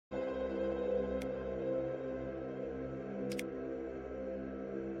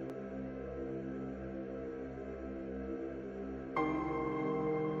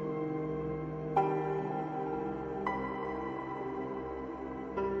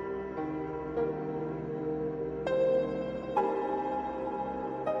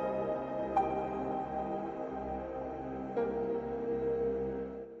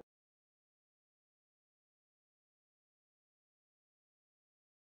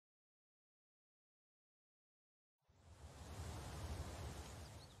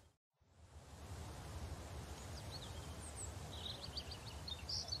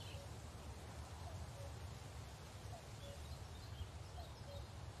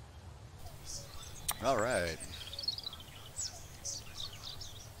Alright.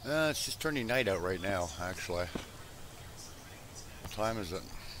 It's just turning night out right now, actually. What time is it?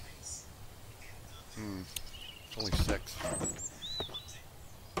 It's only 6.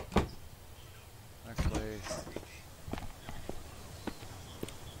 Actually...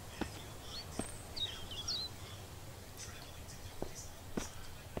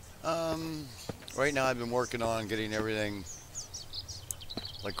 right now I've been working on getting everything...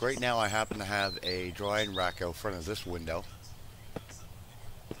 Like right now I happen to have a drying rack out front of this window.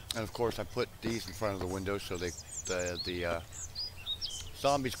 And of course I put these in front of the window so the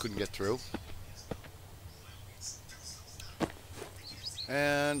zombies couldn't get through.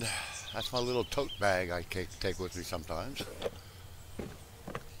 And that's my little tote bag I take with me sometimes.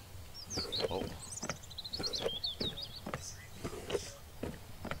 Oh.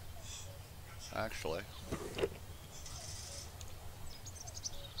 Actually,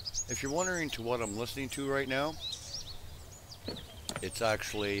 if you're wondering to what I'm listening to right now, it's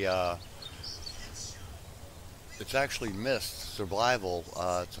actually Myst Survival.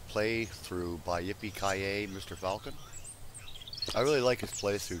 It's a playthrough by Yippee Ki Mr. Falcon. I really like his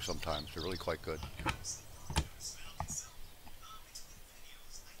playthrough sometimes. They're really quite good.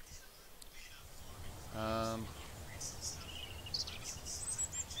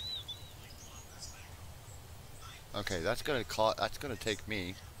 Okay, that's gonna take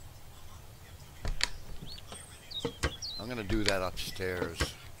me. I'm gonna do that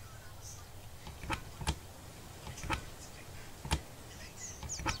upstairs.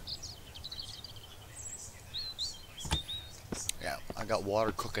 Yeah, I got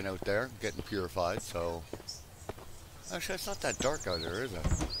water cooking out there, getting purified, so... Actually, it's not that dark out there, is it?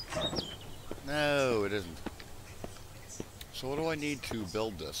 No, it isn't. So what do I need to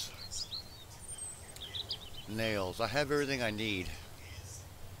build this? Nails. I have everything I need.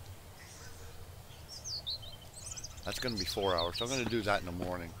 That's going to be 4 hours, so I'm going to do that in the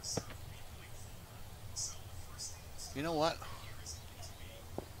morning. You know what?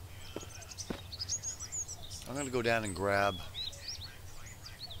 I'm going to go down and grab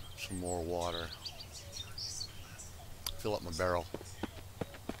some more water. Fill up my barrel.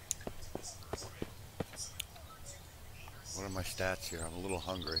 What are my stats here? I'm a little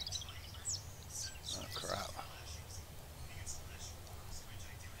hungry. Oh, crap.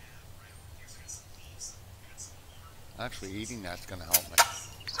 Actually, eating that's going to help me.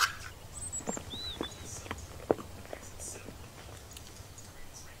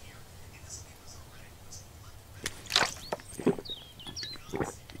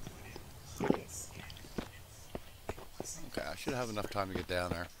 Okay, I should have enough time to get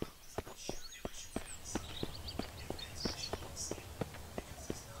down there.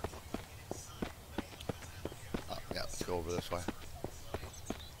 Oh, yeah, let's go over this way.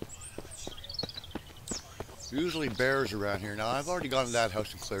 Usually bears around here. Now I've already gone to that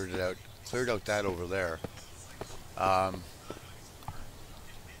house and cleared out that over there.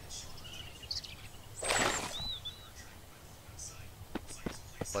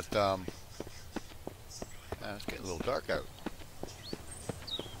 Yeah, it's getting a little dark out.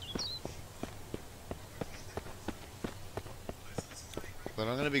 But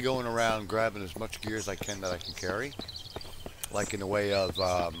I'm going to be going around grabbing as much gear as I can that I can carry, like in the way of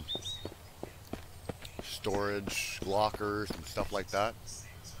storage, lockers, and stuff like that.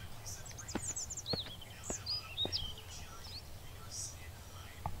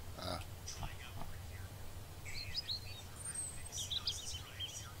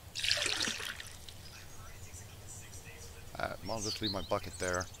 I'll just leave my bucket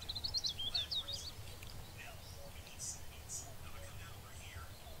there.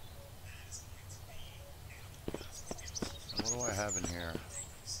 And what do I have in here?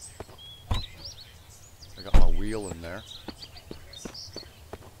 I got my wheel in there.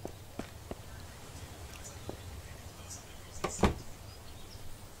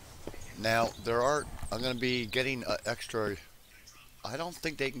 Now, I'm going to be getting extra... I don't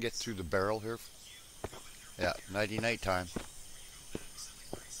think they can get through the barrel here. Yeah, nighty-night time.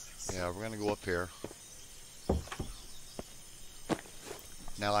 Yeah, we're going to go up here.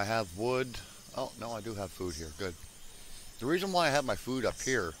 Now I have wood. Oh, no, I do have food here. Good. The reason why I have my food up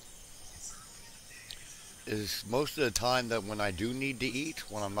here is most of the time that when I do need to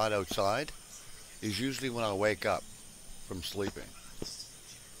eat, when I'm not outside, is usually when I wake up from sleeping.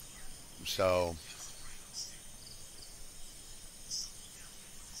 So...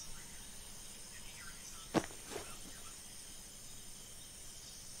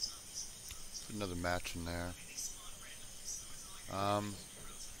 another match in there.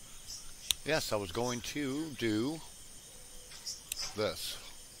 Yes, I was going to do this.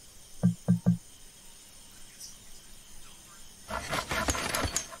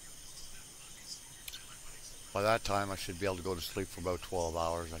 By that time, I should be able to go to sleep for about 12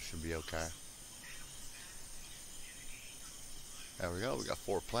 hours. I should be okay. There we go. We got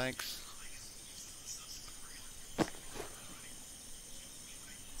 4 planks.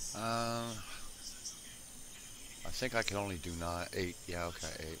 I think I can only do 8. Yeah, okay,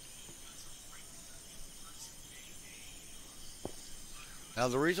 8. Now,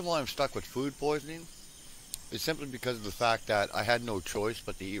 the reason why I'm stuck with food poisoning is simply because of the fact that I had no choice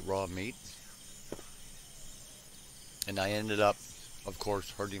but to eat raw meat. And I ended up, of course,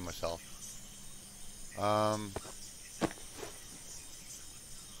 hurting myself.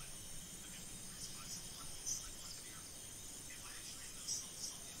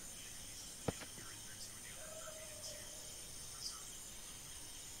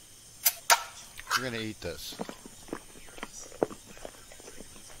 We're going to eat this.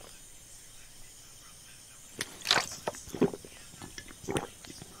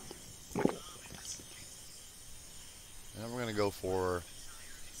 And then we're going to go for,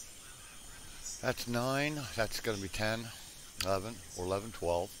 that's 9, that's going to be 10, 11, or 11,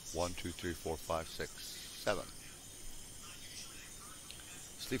 12, 1, 2, 3, 4, 5, 6, 7.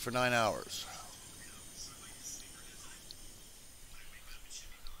 Sleep for 9 hours.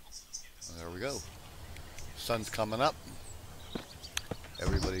 There we go. Sun's coming up.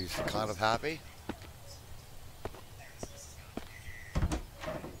 Everybody's kind of happy.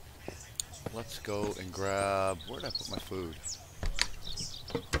 Let's go and grab, where did I put my food?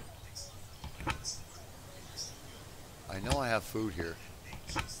 I know I have food here.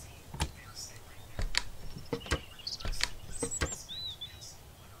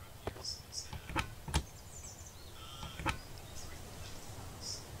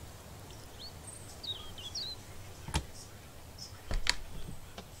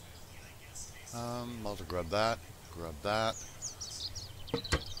 I'll just grab that, grab that.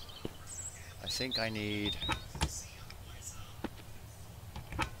 I think I need,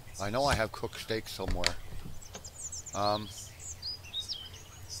 I know I have cooked steak somewhere. Oh,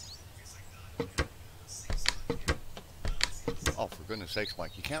 for goodness sakes,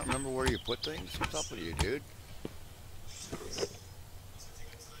 Mike, you can't remember where you put things? What's up with you, dude?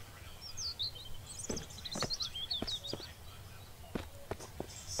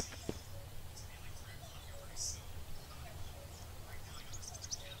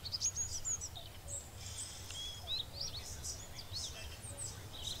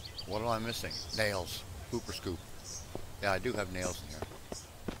 What am I missing? Nails. Hooper scoop. Yeah, I do have nails in here.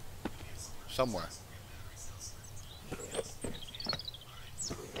 Somewhere.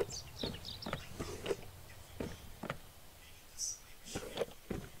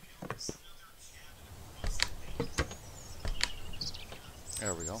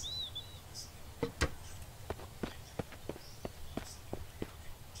 There we go.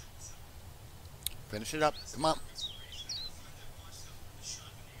 Finish it up. Come on.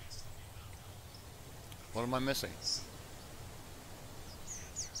 What am I missing?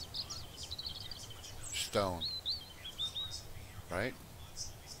 Stone. Right?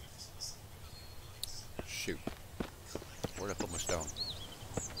 Shoot. Where'd I put my stone?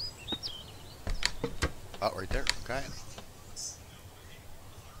 Oh, right there. Okay.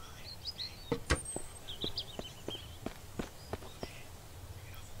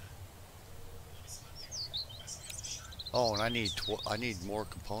 Oh, and I need more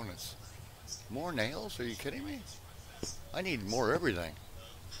components. More nails? Are you kidding me? I need more everything.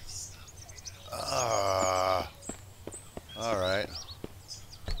 Alright.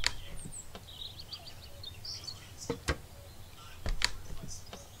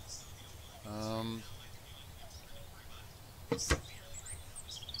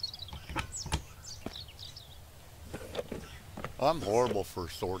 I'm horrible for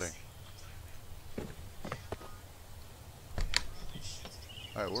sorting.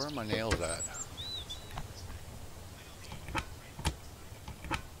 Alright, where are my nails at?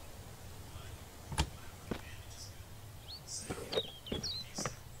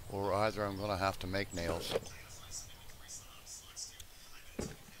 Or either I'm going to have to make nails.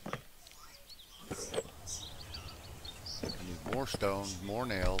 I need more stone, more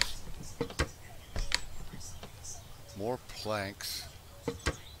nails, more planks.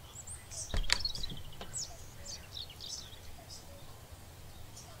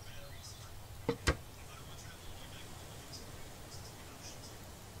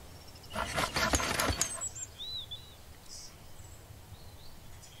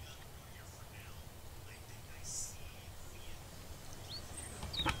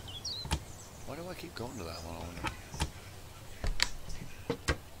 Why do I keep going to that one? I wonder.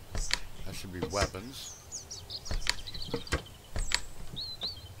 That should be weapons.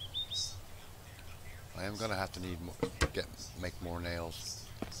 I am gonna have to make more nails.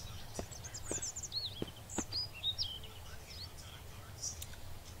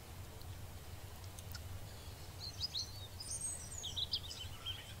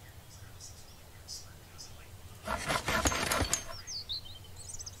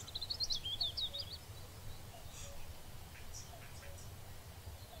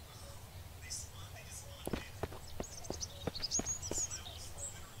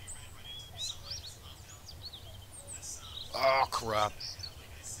 Oh crap.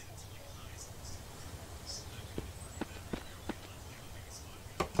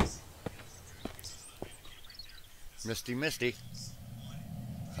 Misty, misty.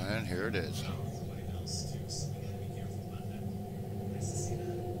 And here it is.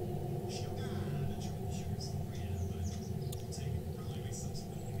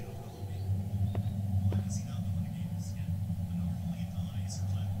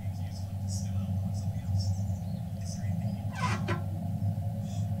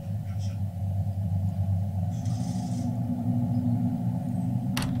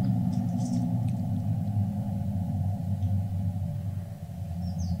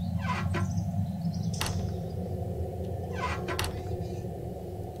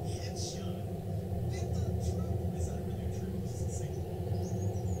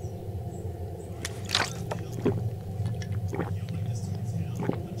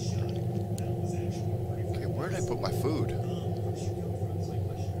 Okay, where did I put my food?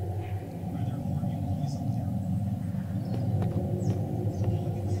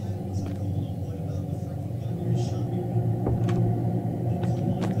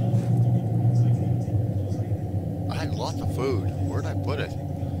 I had lots of food. Where did I put it?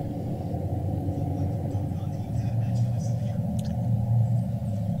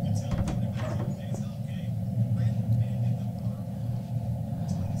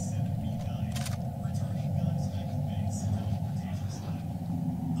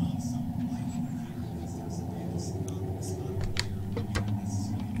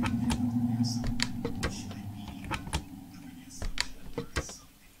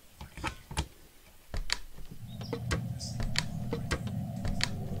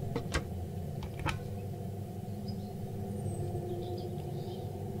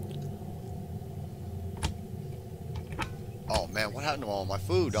 Oh man, what happened to all my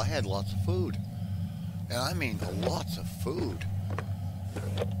food? I had lots of food. And I mean lots of food.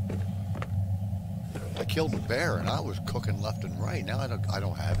 I killed a bear and I was cooking left and right. Now I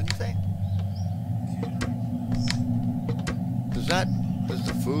don't have anything? Does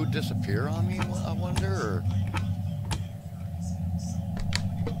the food disappear on me, I wonder? Or?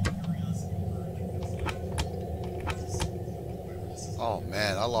 Oh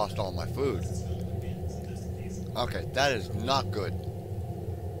man, I lost all my food. Okay, that is not good.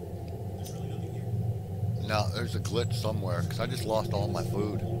 No, there's a glitch somewhere, because I just lost all my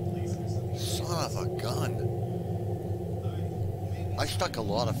food. Son of a gun. I stuck a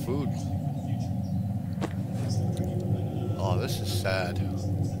lot of food. Oh, this is sad.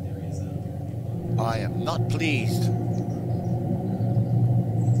 I am not pleased.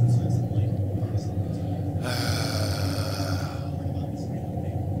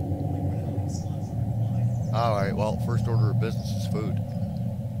 Alright, well, first order of business is food.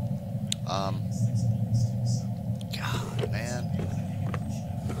 God, man.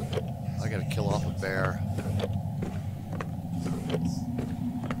 I gotta kill off a bear.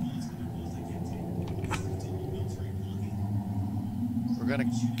 We're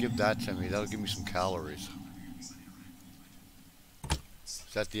gonna give that to me. That'll give me some calories.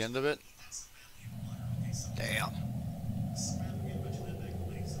 Is that the end of it? Damn.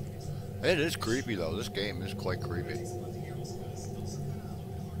 It is creepy though. This game is quite creepy.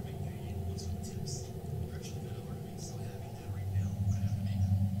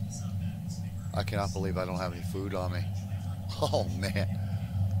 I cannot believe I don't have any food on me. Oh man.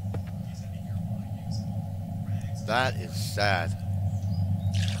 That is sad.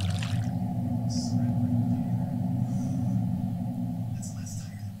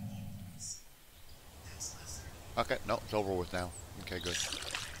 Okay, no, it's over with now. Okay, good.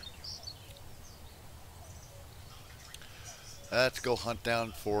 Let's go hunt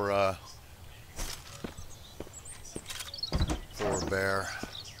down for a bear.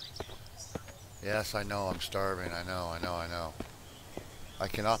 Yes, I know, I'm starving. I know. I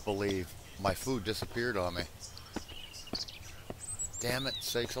cannot believe my food disappeared on me. Damn it,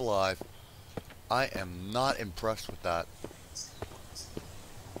 sakes alive. I am not impressed with that.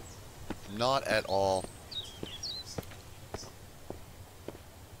 Not at all.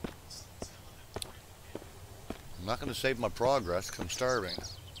 I'm not going to save my progress because I'm starving.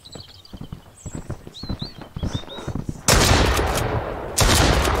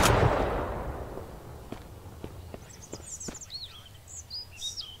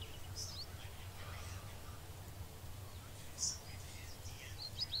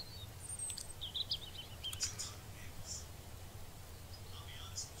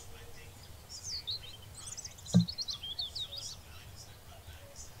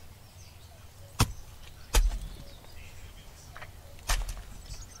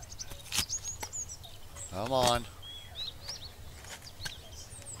 Come on.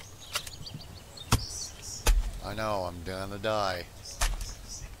 I know, I'm gonna die.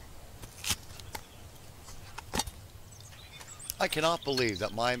 I cannot believe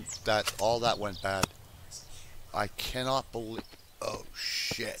that all that went bad. I cannot believe. Oh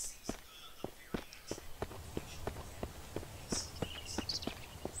shit.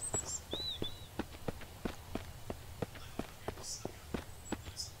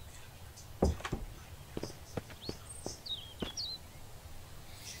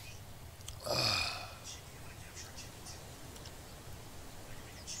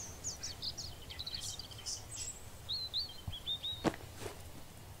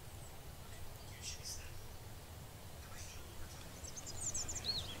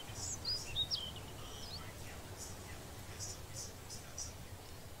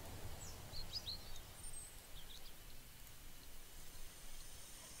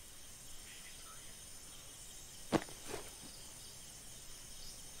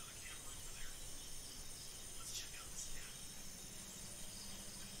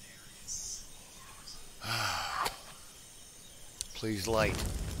 Please light.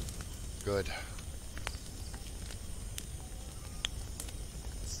 Good.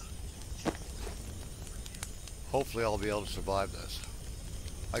 Hopefully I'll be able to survive this.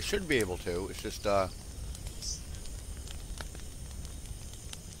 I should be able to. It's just, I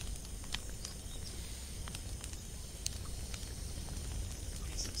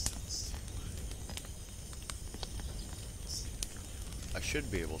should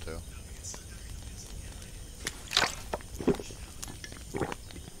be able to.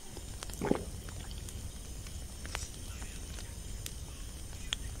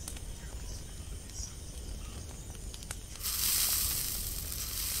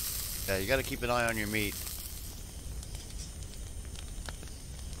 Yeah, you gotta keep an eye on your meat.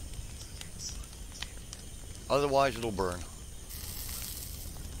 Otherwise it'll burn.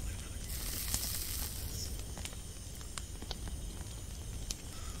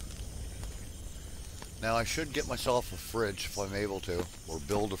 Now I should get myself a fridge if I'm able to, or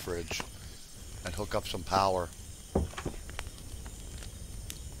build a fridge and hook up some power.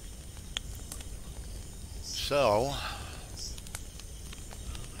 So,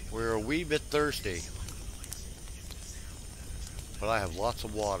 we're a wee bit thirsty, but I have lots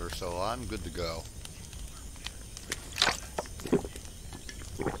of water, so I'm good to go.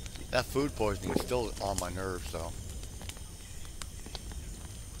 That food poisoning is still on my nerves, though.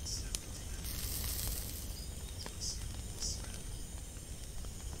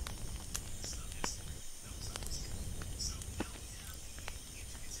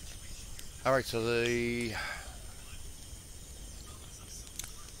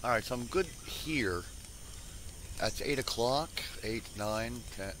 Alright, so I'm good here. That's 8 o'clock. 8, 9,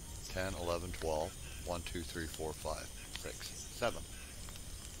 10, 11, 12. 1, 2, 3, 4, 5, 6, 7.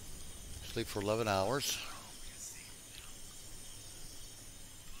 Sleep for 11 hours.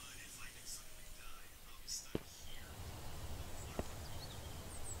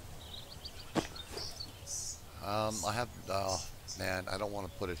 I have, man, I don't want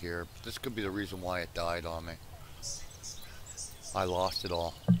to put it here. This could be the reason why it died on me. I lost it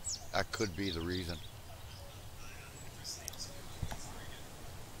all. That could be the reason.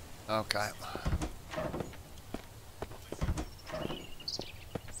 Okay.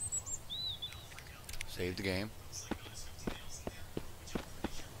 Save the game.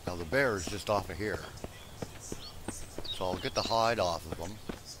 Now the bear is just off of here. So I'll get the hide off of him.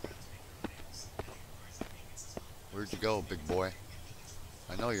 Where'd you go, big boy?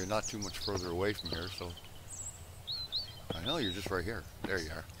 I know you're not too much further away from here, so... I know you're just right here. There you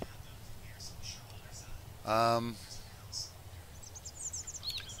are.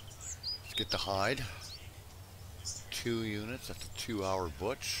 Let's get the hide. 2 units. That's a 2-hour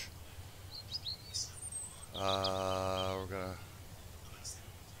butch. We're gonna...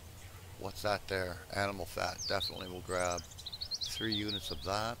 What's that there? Animal fat. Definitely we'll grab 3 units of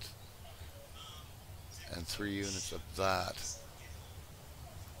that. And 3 units of that.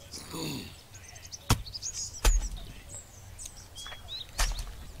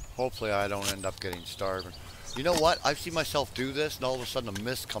 Hopefully I don't end up getting starving. You know what? I've seen myself do this and all of a sudden a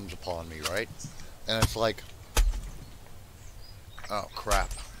mist comes upon me, right? And it's like, oh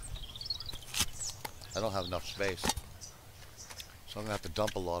crap. I don't have enough space. So I'm gonna have to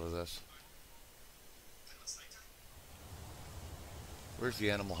dump a lot of this. Where's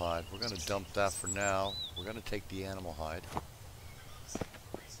the animal hide? We're gonna dump that for now. We're gonna take the animal hide.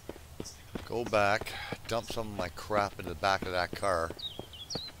 Go back, dump some of my crap in the back of that car.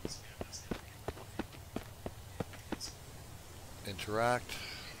 Interact.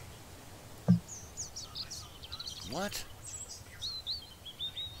 What?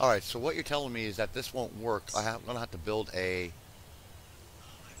 Alright, so what you're telling me is that this won't work. I'm going to have to build a...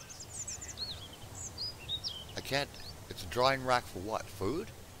 I can't... It's a drying rack for what? Food?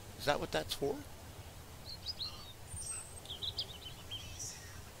 Is that what that's for?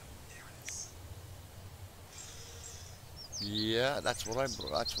 Yeah, that's what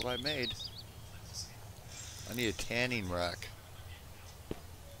I made. I need a tanning rack.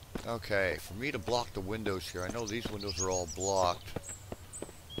 Okay, for me to block the windows here, I know these windows are all blocked.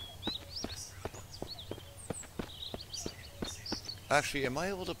 Actually, am I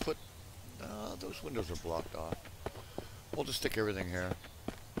able to put... those windows are blocked off. We'll just stick everything here.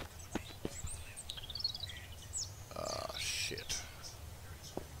 Shit.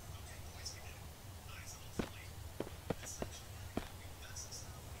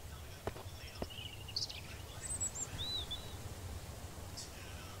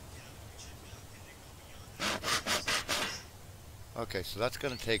 Okay, so that's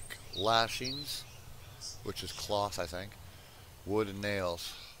going to take lashings, which is cloth, I think, wood and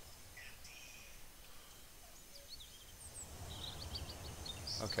nails.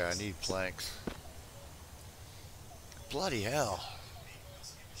 Okay, I need planks. Bloody hell.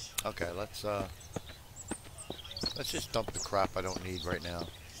 Okay, let's just dump the crap I don't need right now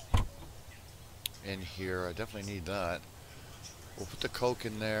in here. I definitely need that. We'll put the coke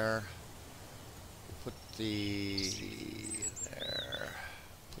in there. We'll put the there.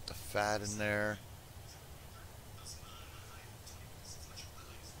 Put the fat in there.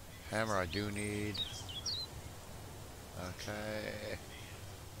 Hammer I do need. Okay.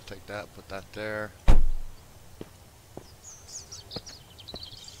 Take that, put that there.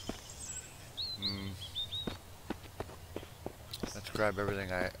 Let's grab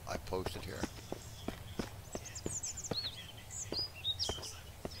everything I posted here.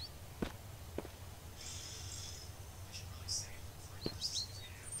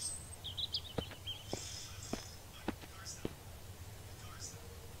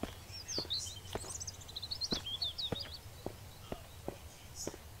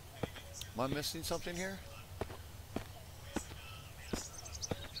 Am I missing something here?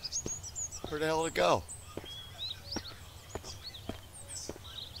 Where the hell did it go?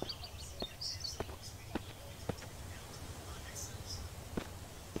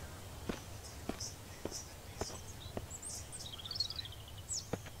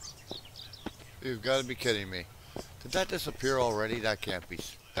 You've got to be kidding me. Did that disappear already? That can't be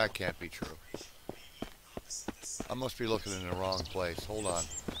true. I must be looking in the wrong place. Hold on.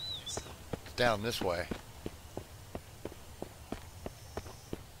 It's down this way.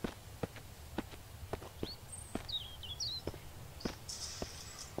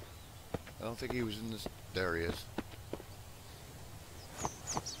 I don't think he was in this. There he is.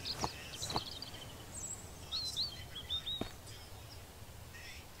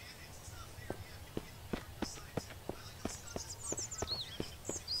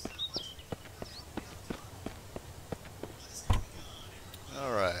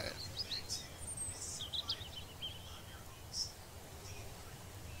 All right.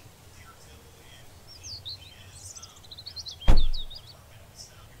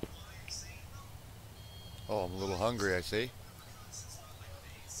 Oh, I'm a little hungry, I see.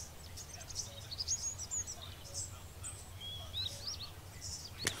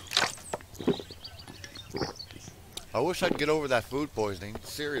 I wish I'd get over that food poisoning.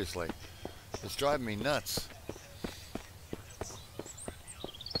 Seriously. It's driving me nuts.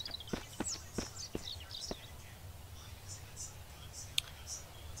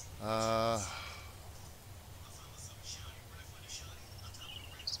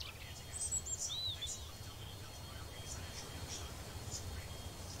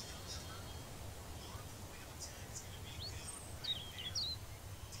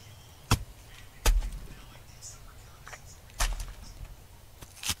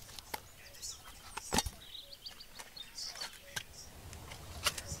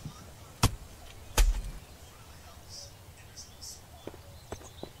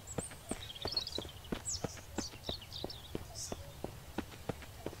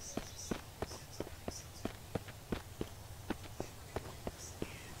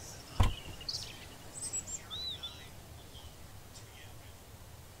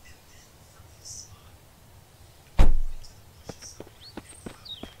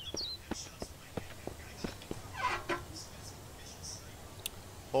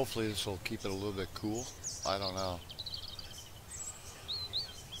 Hopefully this will keep it a little bit cool. I don't know.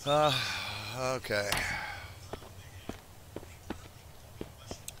 Okay.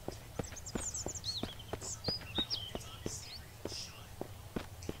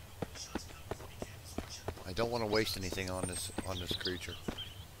 I I don't want to waste anything on this creature.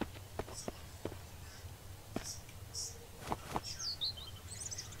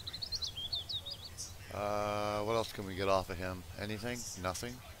 What else can we get off of him? Anything?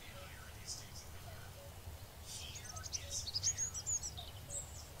 Nothing?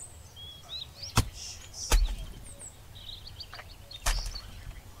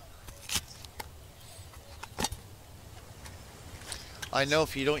 I know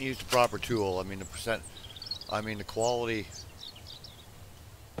if you don't use the proper tool, I mean the quality.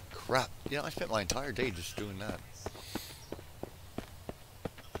 Crap. You know, I spent my entire day just doing that.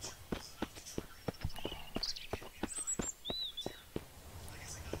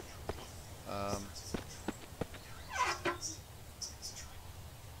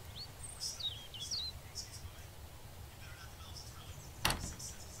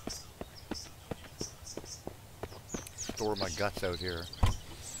 Store my guts out here.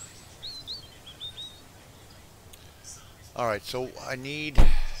 Alright, so I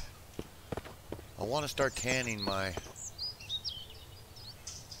want to start tanning my...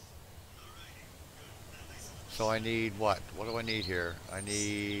 So I need what? What do I need here? I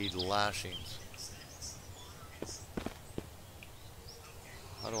need lashings.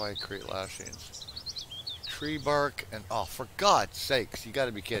 How do I create lashings? Tree bark and... Oh, for God's sakes, you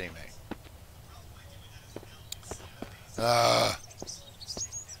gotta be kidding me.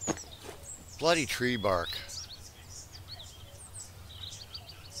 Bloody tree bark.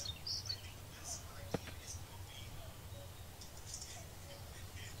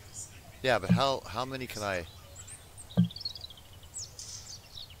 Yeah, but how many can I...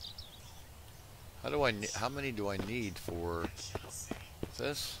 How many do I need for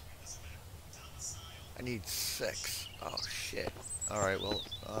this? I need 6. Oh shit. Alright, well,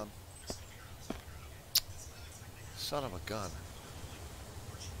 son of a gun.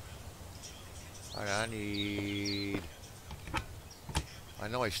 Alright, I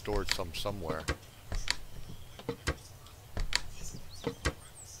know I stored some somewhere.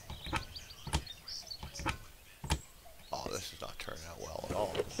 Oh, this is not turning out well at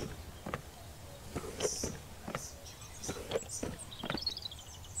all.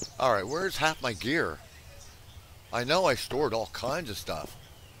 Alright, where's half my gear? I know I stored all kinds of stuff.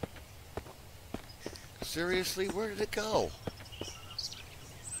 Seriously, where did it go?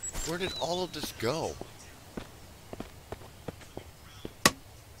 Where did all of this go?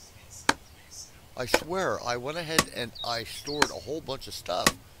 I swear, I went ahead and I stored a whole bunch of stuff.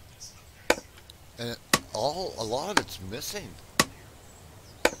 And a lot of it's missing.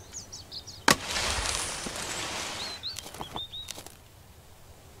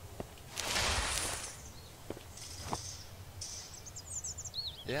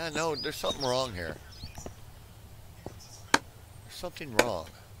 Yeah, no, there's something wrong here. There's something wrong.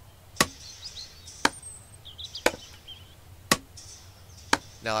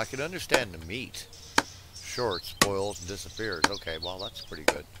 Now, I can understand the meat. Sure, it spoils and disappears. Okay, well, that's pretty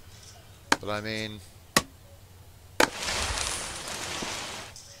good. But I mean...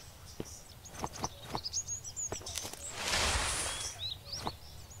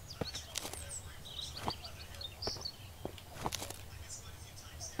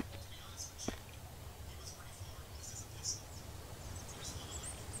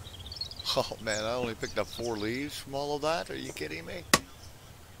 Oh man, I only picked up 4 leaves from all of that? Are you kidding me?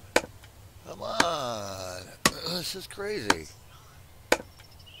 Come on. This is crazy.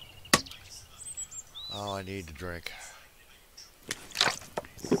 Oh, I need to drink.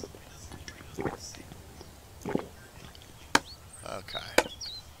 Okay.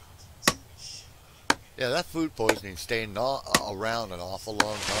 Yeah, that food poisoning staying around an awful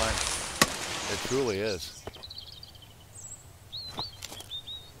long time. It truly is.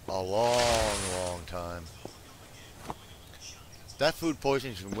 A long, long time. That food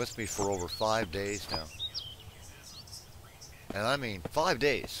poisoning's been with me for over 5 days now. And I mean 5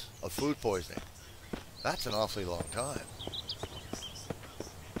 days of food poisoning. That's an awfully long time.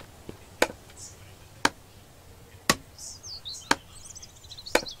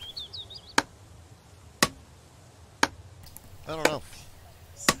 I don't know.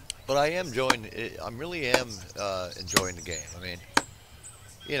 But I am enjoying it. I really am enjoying the game. I mean,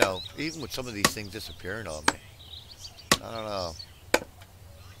 you know, even with some of these things disappearing on me. I don't know.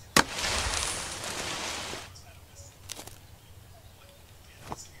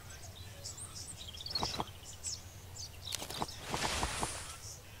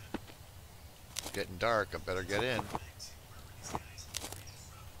 It's getting dark. I better get in.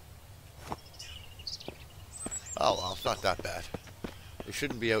 Oh, well, it's not that bad. It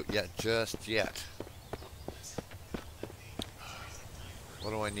shouldn't be out yet, just yet.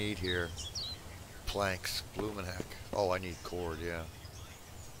 What do I need here? planks. Bloomin' heck. Oh, I need cord, yeah.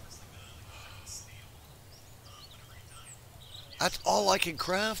 That's all I can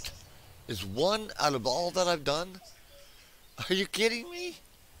craft? Is one out of all that I've done? Are you kidding me?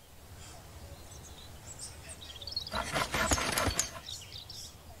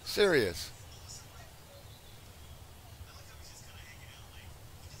 Serious.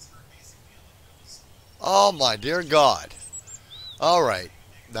 Oh my dear God. Alright.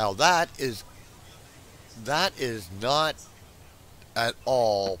 Now that is not at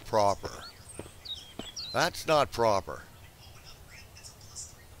all proper. That's not proper.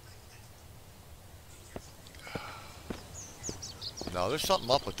 No, there's something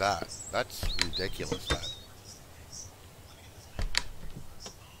up with that. That's ridiculous, that.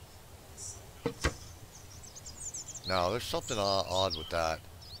 No, there's something odd with that.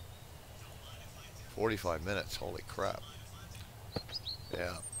 45 minutes, holy crap.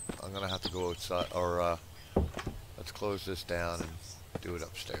 Yeah, I'm gonna have to go outside, or let's close this down and do it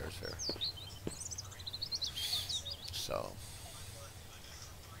upstairs here. So.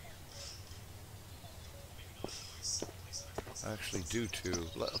 Actually do too.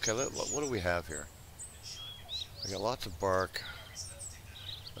 Okay, what do we have here? We got lots of bark.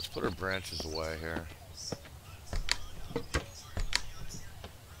 Let's put our branches away here.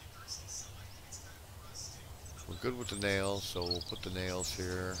 We're good with the nails, so we'll put the nails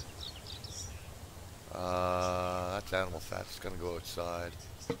here. That's animal fat. It's gonna go outside.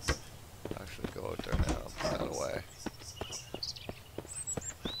 Actually, go out there now. Put that away.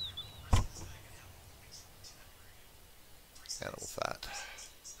 Animal fat.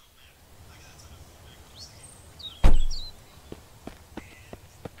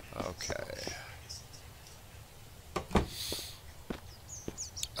 Okay.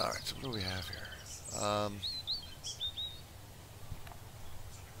 Alright, so what do we have here?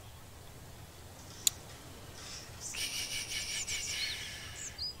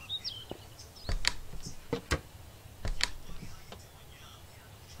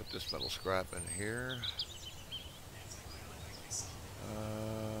 Put this metal scrap in here.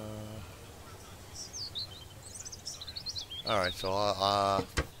 Alright, so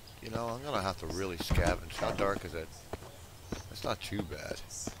you know, I'm gonna have to really scavenge. How dark is it? It's not too bad.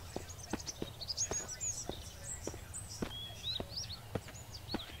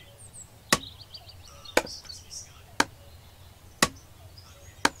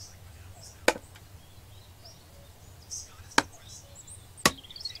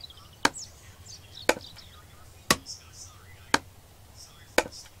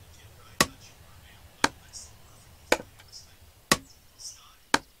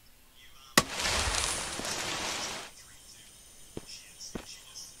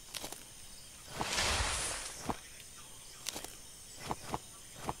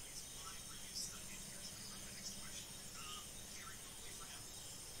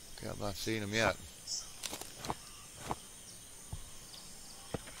 Okay, I'm not seeing them yet.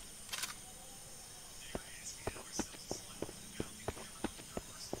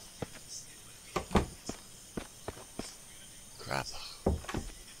 Crap.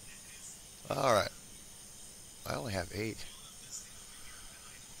 Alright. I only have 8.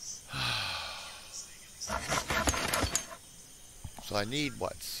 So I need,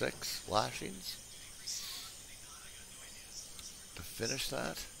 what, 6 lashings to finish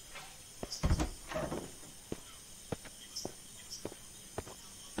that?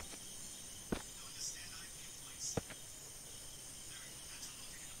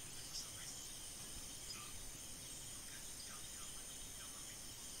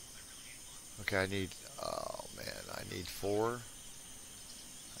 Okay, I need, oh man, I need 4.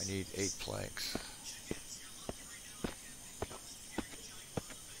 I need 8 planks.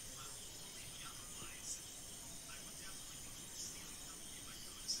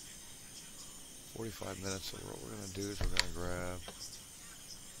 .5 minutes, so what we're going to do is we're going to grab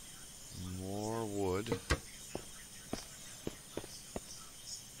more wood.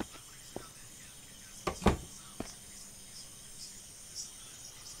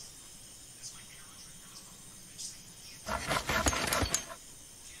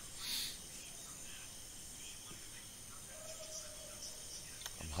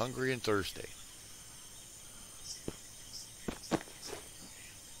 I'm hungry and thirsty.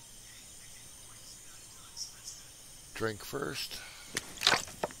 Drink first.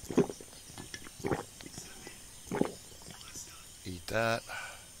 Eat that.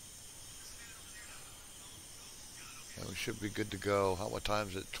 And we should be good to go. What time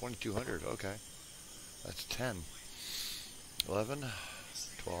is it? 2200. Okay. That's 10. 11.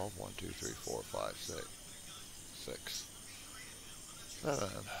 12. 1, 2, 3, 4, 5, 6. 6. 7.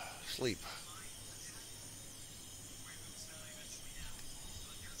 Sleep.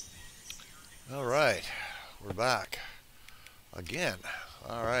 All right, we're back again.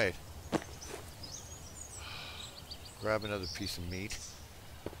 All right, grab another piece of meat.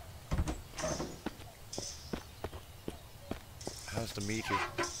 How's the meat here?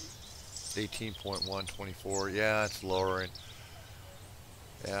 18.124. Yeah, it's lowering.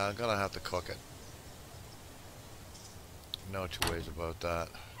 Yeah, I'm gonna have to cook it. No two ways about that.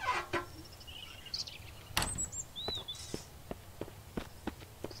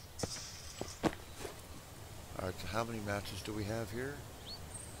 Alright, so how many matches do we have here?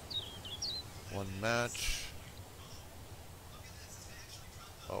 One match.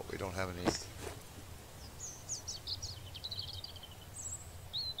 Oh, we don't have any.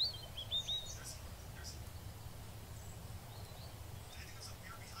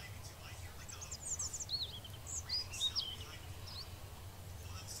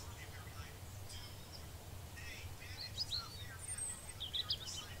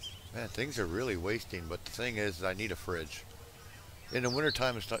 Man, things are really wasting, but the thing is, I need a fridge. In the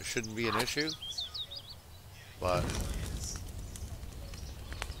wintertime, it shouldn't be an issue, but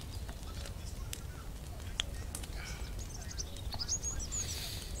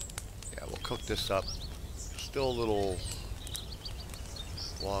yeah, we'll cook this up. Still a little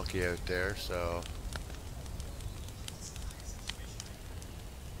wonky out there, so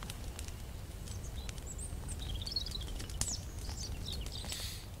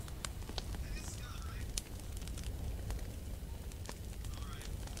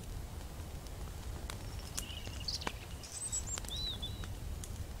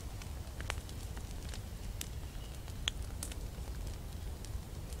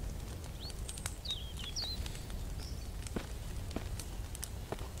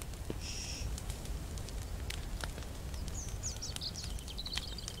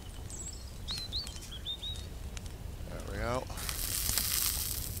there we go.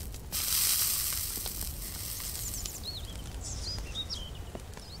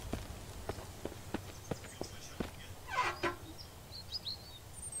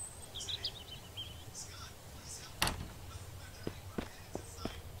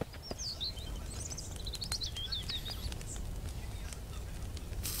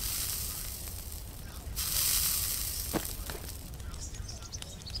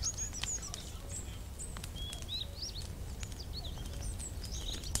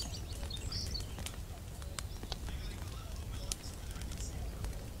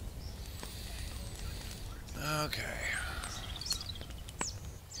 Okay.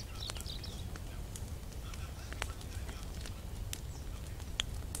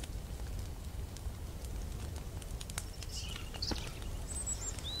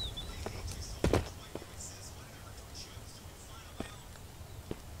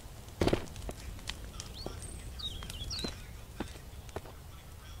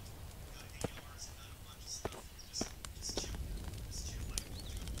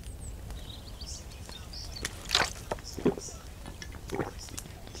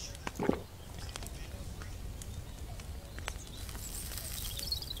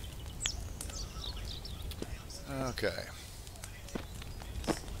 Okay.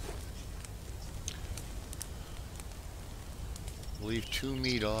 Leave 2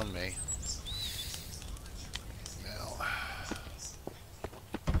 meat on me. Now, I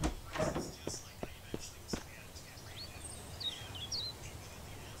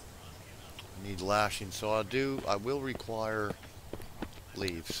need lashing, so I will require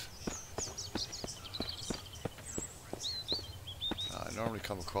leaves. I normally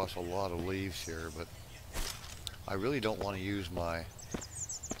come across a lot of leaves here, but I really don't want to use my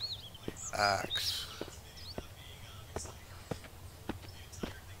axe.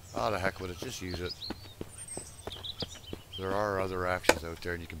 Oh, the heck with it, just use it. There are other axes out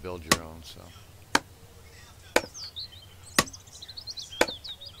there and you can build your own, so.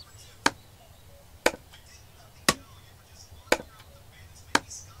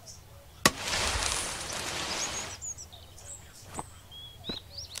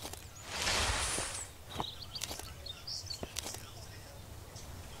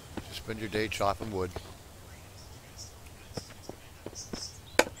 Just spend your day chopping wood.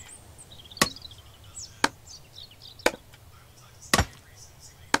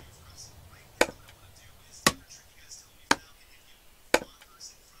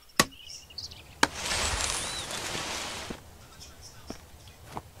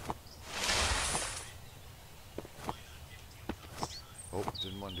 Oh,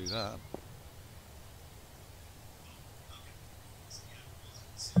 didn't want to do that.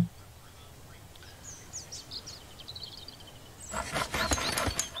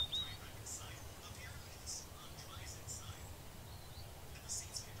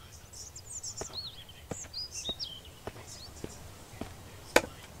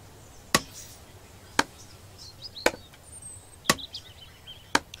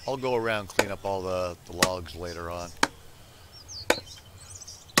 I'll go around clean up all the logs later on.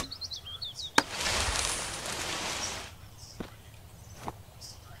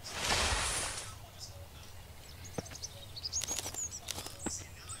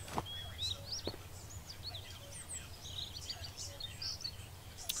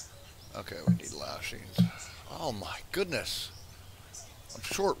 Okay, we need lashings. Oh my goodness. I'm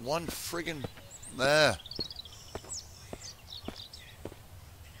short one friggin... I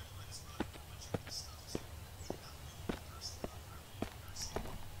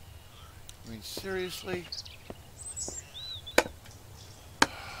mean, seriously?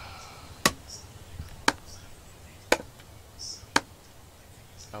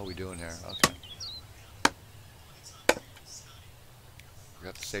 How are we doing here? Okay.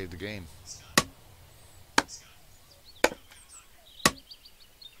 Forgot to save the game.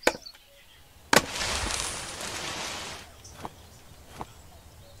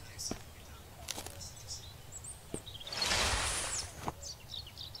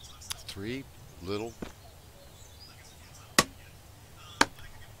 Three little...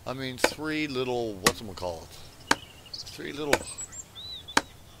 I mean, three little... whatchamacallit? Three little...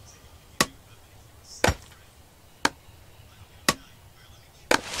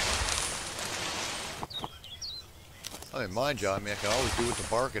 I mean, mind you, I mean, I can always do with the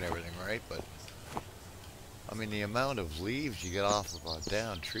bark and everything, right? But, I mean, the amount of leaves you get off of a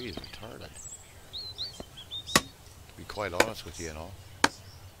down tree is retarded. To be quite honest with you, you know.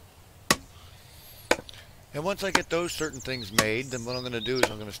 And once I get those certain things made, then what I'm going to do is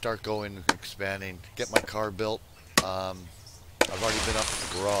I'm going to start going and expanding, get my car built. I've already been up at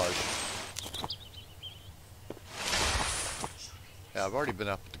the garage. Yeah, I've already been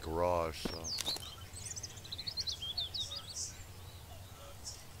up at the garage, so...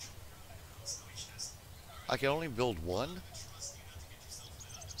 I can only build one?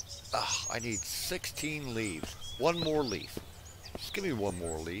 Ugh, I need 16 leaves. One more leaf. Just give me one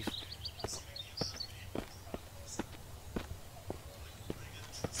more leaf.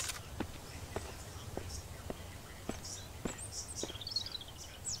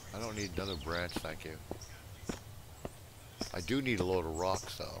 I don't need another branch, thank you. I do need a load of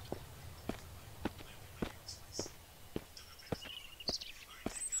rocks, though.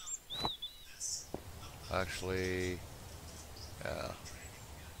 Actually, yeah.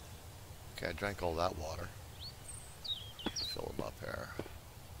 Okay, I drank all that water. Fill them up here.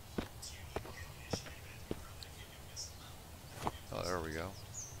 Oh, there we go.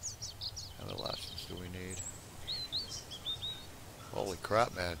 How many lashings do we need? Holy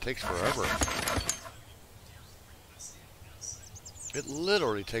crap, man, it takes forever. It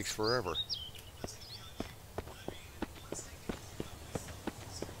literally takes forever.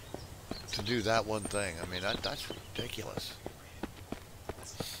 To do that one thing. I mean, that's ridiculous.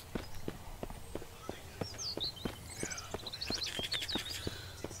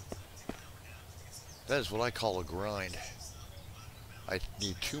 That is what I call a grind. I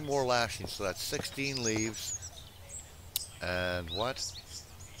need 2 more lashings, so that's 16 leaves. And what?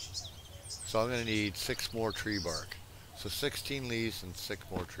 So I'm going to need 6 more tree bark. So 16 leaves and 6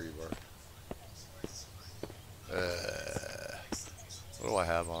 more tree bark. What do I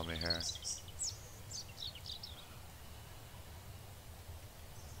have on me here?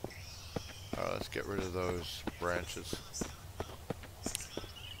 Alright, let's get rid of those branches.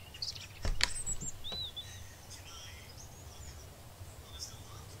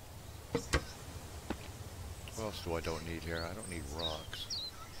 What else do I don't need here? I don't need rocks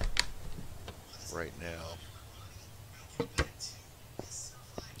right now. Okay.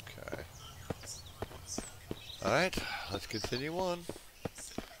 Alright, let's continue on.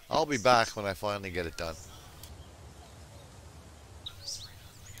 I'll be back when I finally get it done.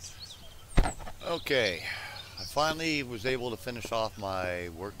 Okay, I finally was able to finish off my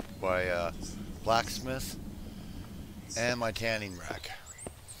work by blacksmith and my tanning rack.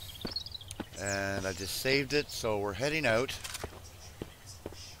 And I just saved it, so we're heading out.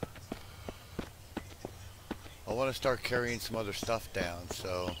 I want to start carrying some other stuff down,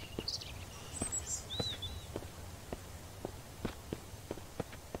 so...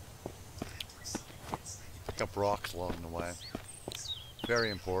 pick up rocks along the way. Very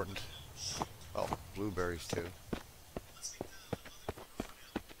important. Oh, blueberries too.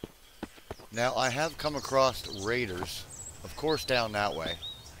 Now, I have come across raiders, of course down that way.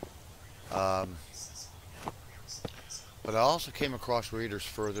 But I also came across raiders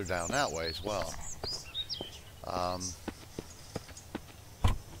further down that way as well.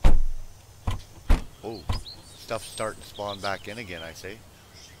 Oh, stuff's starting to spawn back in again, I see.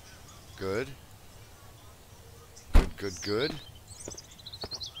 Good. Good, good, good.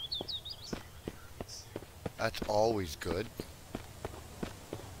 That's always good.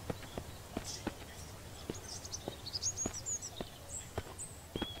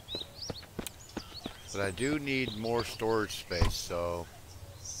 But I do need more storage space, so...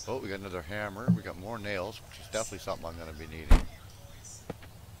 Oh, we got another hammer. We got more nails, which is definitely something I'm going to be needing.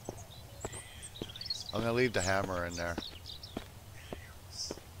 I'm going to leave the hammer in there.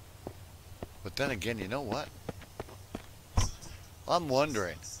 But then again, you know what? I'm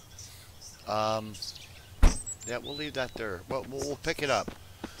wondering. Yeah, we'll leave that there. Well, we'll pick it up.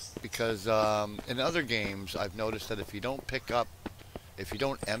 Because in other games, I've noticed that if you don't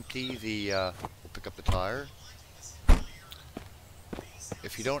empty the... we'll pick up the tire.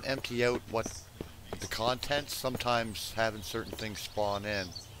 If you don't empty out what the contents, sometimes having certain things spawn in.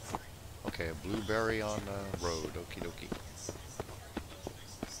 Okay, a blueberry on the road. Okie dokie.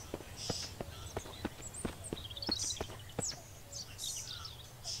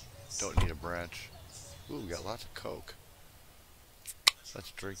 Don't need a branch. Ooh, we got lots of Coke.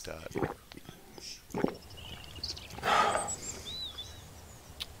 Let's drink that.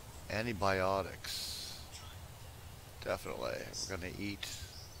 Antibiotics. Definitely. We're gonna eat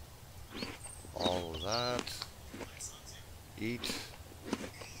all of that. Eat.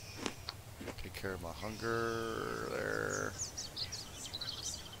 Take care of my hunger there.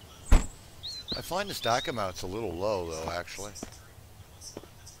 I find the stack amount's a little low though, actually.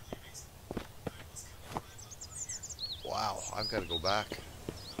 Wow, I've got to go back.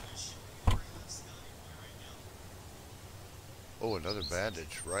 Oh, another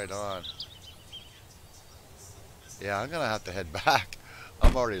bandage. Right on. Yeah, I'm going to have to head back.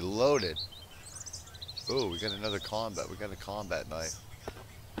 I'm already loaded. Oh, we got another combat. We got a combat knife.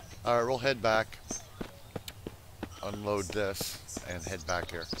 Alright, we'll head back. Unload this and head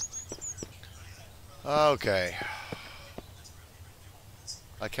back here. Okay.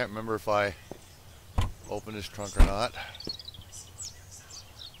 I can't remember if I opened this trunk or not.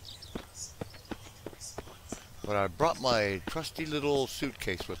 But I brought my trusty little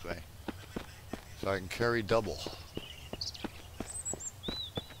suitcase with me. So I can carry double.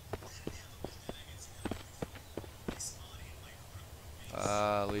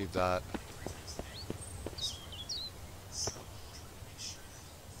 Leave that.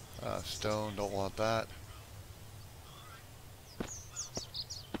 Stone, don't want that.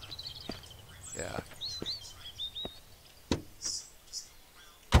 Yeah.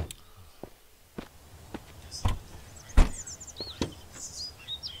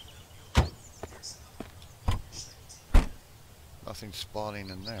 Nothing spawning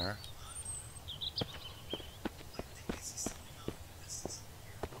in there.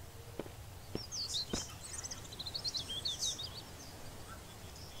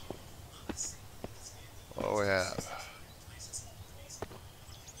 What do we have?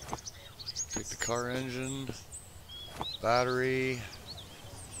 Take the car engine, battery.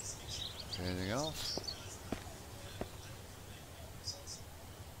 Anything else?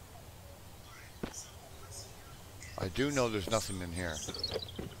 I do know there's nothing in here.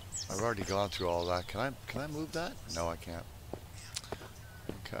 I've already gone through all that. Can I move that? No, I can't.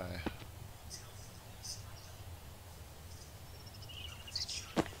 Okay.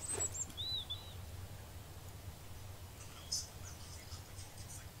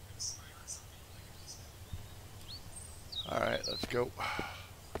 All right, let's go.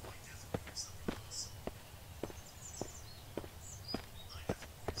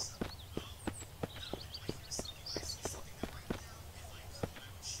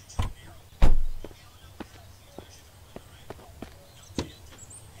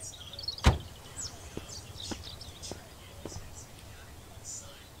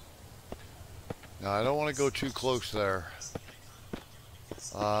 Now, I don't want to go too close there.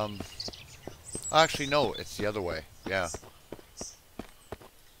 Actually, no, it's the other way. Yeah.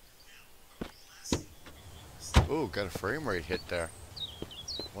 Ooh, got a frame rate hit there.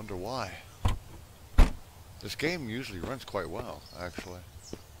 Wonder why. This game usually runs quite well, actually.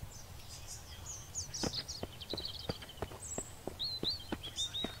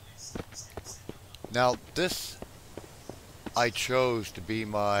 Now, this I chose to be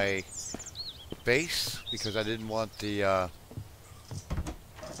my base because I didn't want the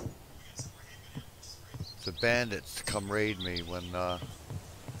bandits to come raid me when now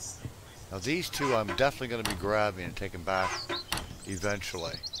these two I'm definitely going to be grabbing and taking back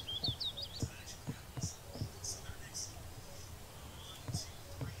eventually.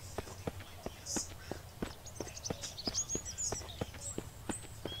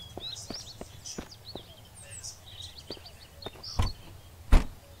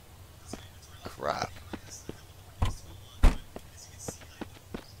 Crap.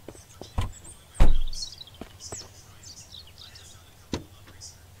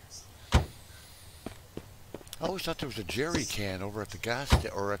 always thought there was a jerry can over at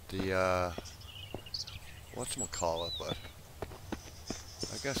the or at the, whatchamacallit, but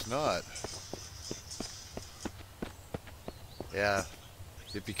I guess not. Yeah,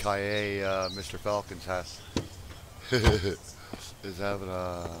 Yippee-ki-yay, Mr. Falcon's has is having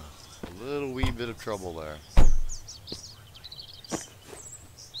a little wee bit of trouble there.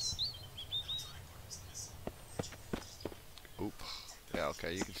 Oop. Yeah,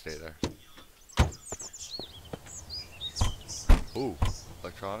 okay, you can stay there. Ooh,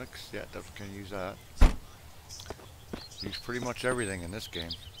 electronics. Yeah, definitely can use that. Use pretty much everything in this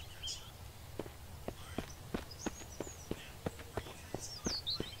game.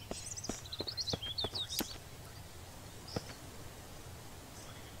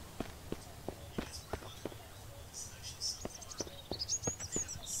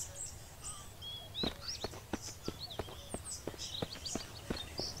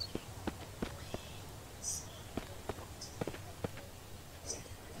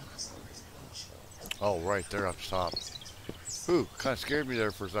 Oh, right, they're up top. Ooh, kind of scared me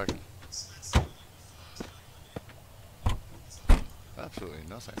there for a second. Absolutely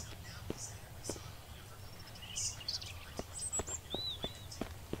nothing.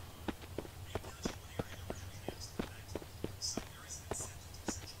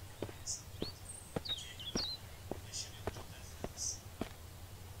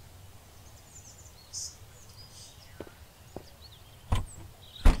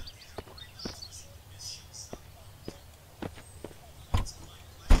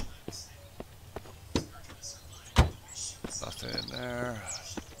 Nothing in there.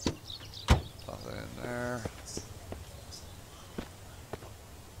 Nothing in there.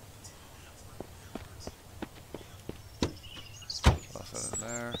 Nothing in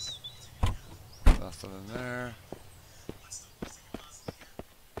there. Nothing in there.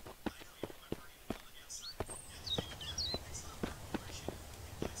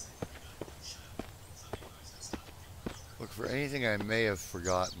 Look for anything I may have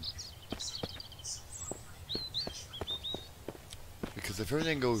forgotten. Because if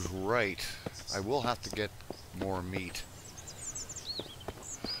everything goes right, I will have to get more meat.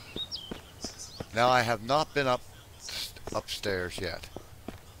 Now I have not been upstairs yet.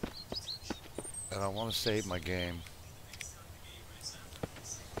 And I want to save my game.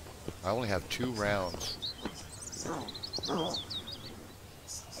 I only have 2 rounds.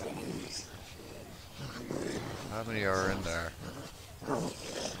 How many are in there?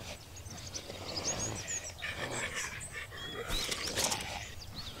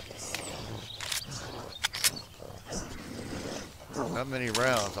 Not many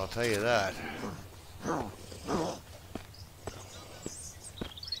rounds, I'll tell you that.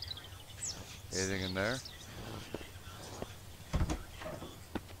 Anything in there?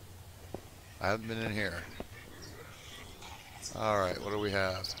 I haven't been in here. Alright, what do we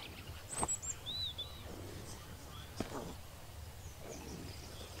have?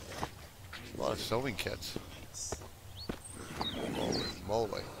 A lot of sewing kits. Holy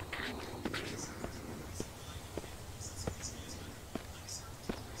moly.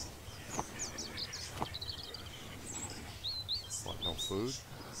 What, no food?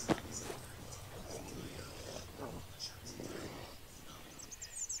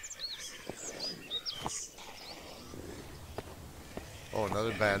 Oh,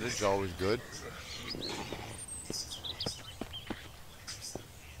 another bandage, always good.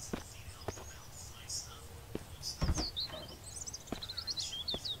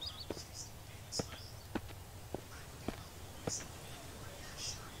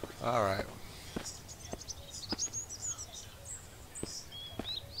 All right.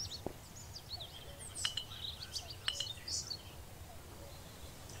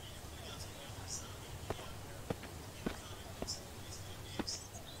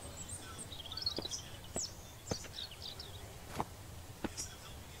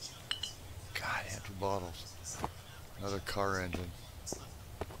 God, empty bottles. Another car engine.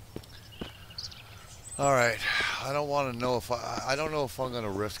 All right. I don't want to know if I don't know if I'm going to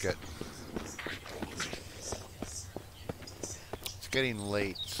risk it. It's getting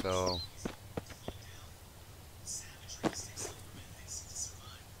late, so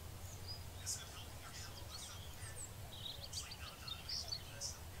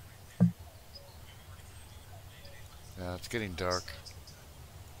yeah, it's getting dark.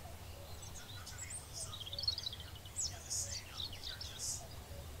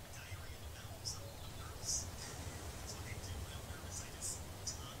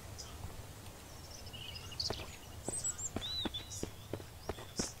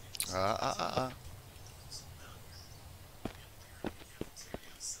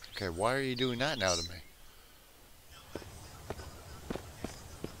 Okay, why are you doing that now to me?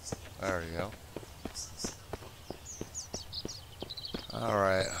 There you go.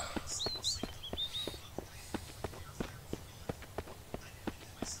 Alright.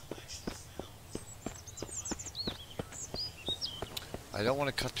 I don't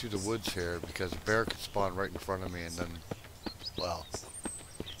want to cut through the woods here because a bear could spawn right in front of me and then, well,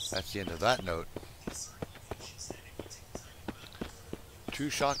 that's the end of that note.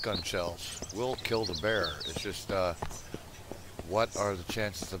 2 shotgun shells will kill the bear. It's just, what are the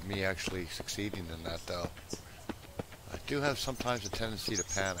chances of me actually succeeding in that, though? I do have sometimes a tendency to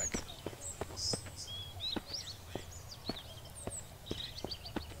panic.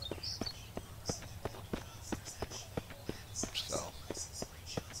 So.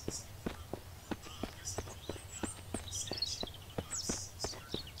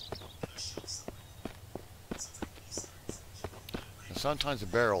 And sometimes a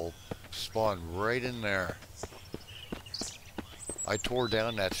bear will spawn right in there. I tore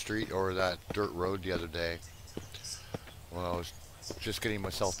down that street or that dirt road the other day when I was just getting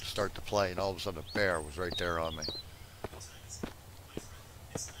myself to start to play, and all of a sudden a bear was right there on me.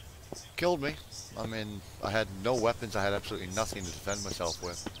 Killed me. I mean, I had no weapons. I had absolutely nothing to defend myself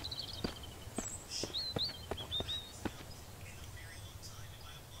with.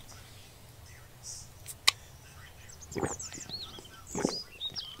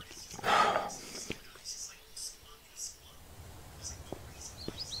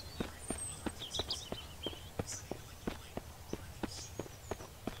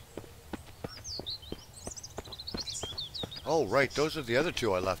 Oh, right, those are the other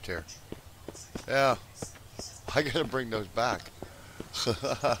 2 I left here. Yeah, I gotta bring those back.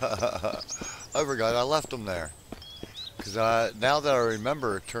 I forgot I left them there. Because now that I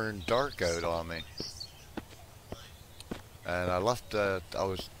remember, it turned dark out on me. And I left, I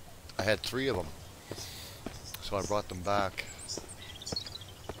had 3 of them. So I brought them back.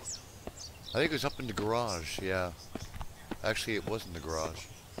 I think it was up in the garage, yeah. Actually, it was in the garage.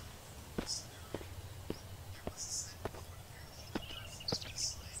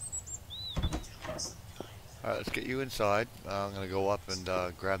 Alright, let's get you inside. I'm going to go up and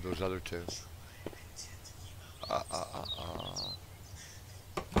grab those other 2.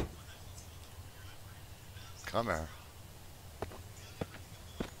 Come here.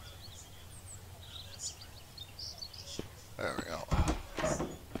 There we go.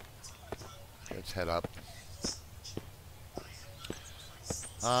 Let's head up.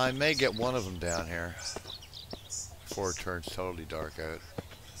 I may get one of them down here before it turns totally dark out.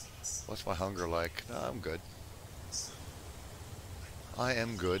 What's my hunger like? No, I'm good. I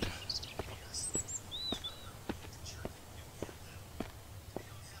am good.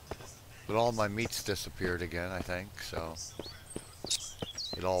 But all my meat's disappeared again, I think, so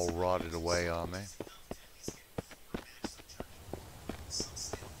it all rotted away on me.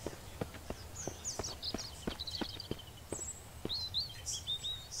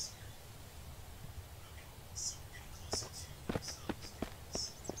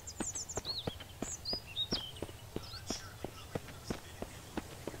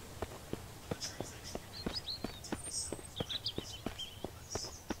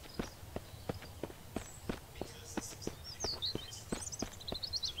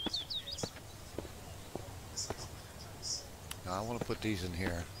 Now I want to put these in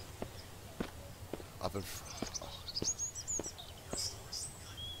here. Up in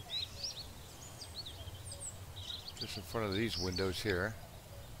just in front of these windows here.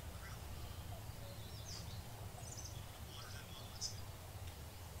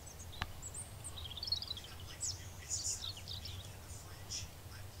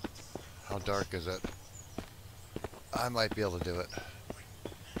 How dark is it? I might be able to do it.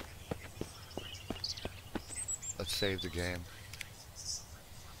 Let's save the game.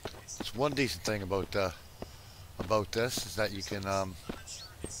 It's one decent thing about this is that you can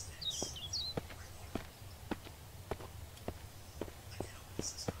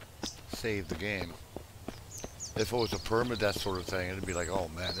save the game. If it was a permadeath sort of thing, it'd be like, oh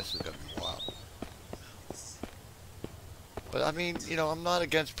man, this is gonna be wild. But I mean, you know, I'm not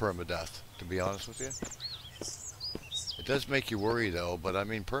against permadeath, to be honest with you. It does make you worry though, but I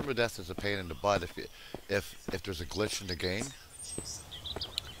mean, permadeath is a pain in the butt if there's a glitch in the game.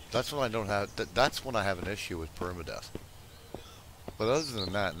 That's when I don't have. That's when I have an issue with permadeath. But other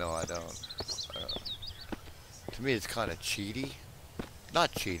than that, no, I don't. To me, it's kind of cheaty.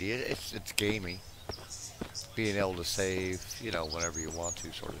 Not cheaty. It's gamey. Being able to save, you know, whenever you want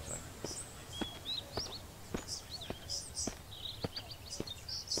to, sort of thing.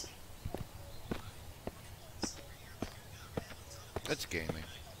 It's gaming.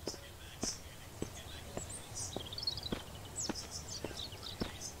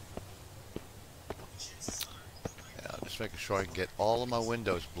 making sure I can get all of my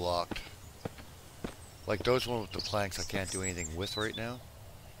windows blocked. Like those ones with the planks I can't do anything with right now.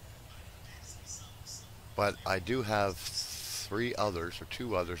 But I do have 3 others, or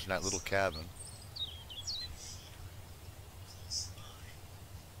 2 others in that little cabin.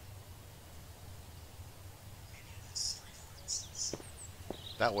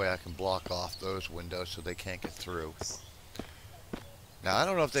 That way I can block off those windows so they can't get through. Now I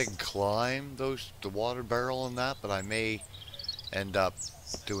don't know if they can climb the water barrel and that, but I may end up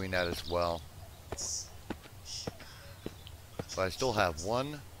doing that as well. But I still have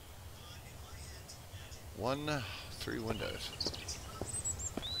 3 windows.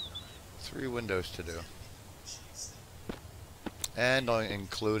 3 windows to do. And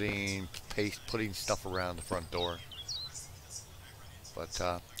including putting stuff around the front door.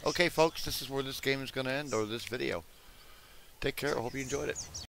 But, okay folks, this is where this game is going to end, or this video. Take care, I hope you enjoyed it.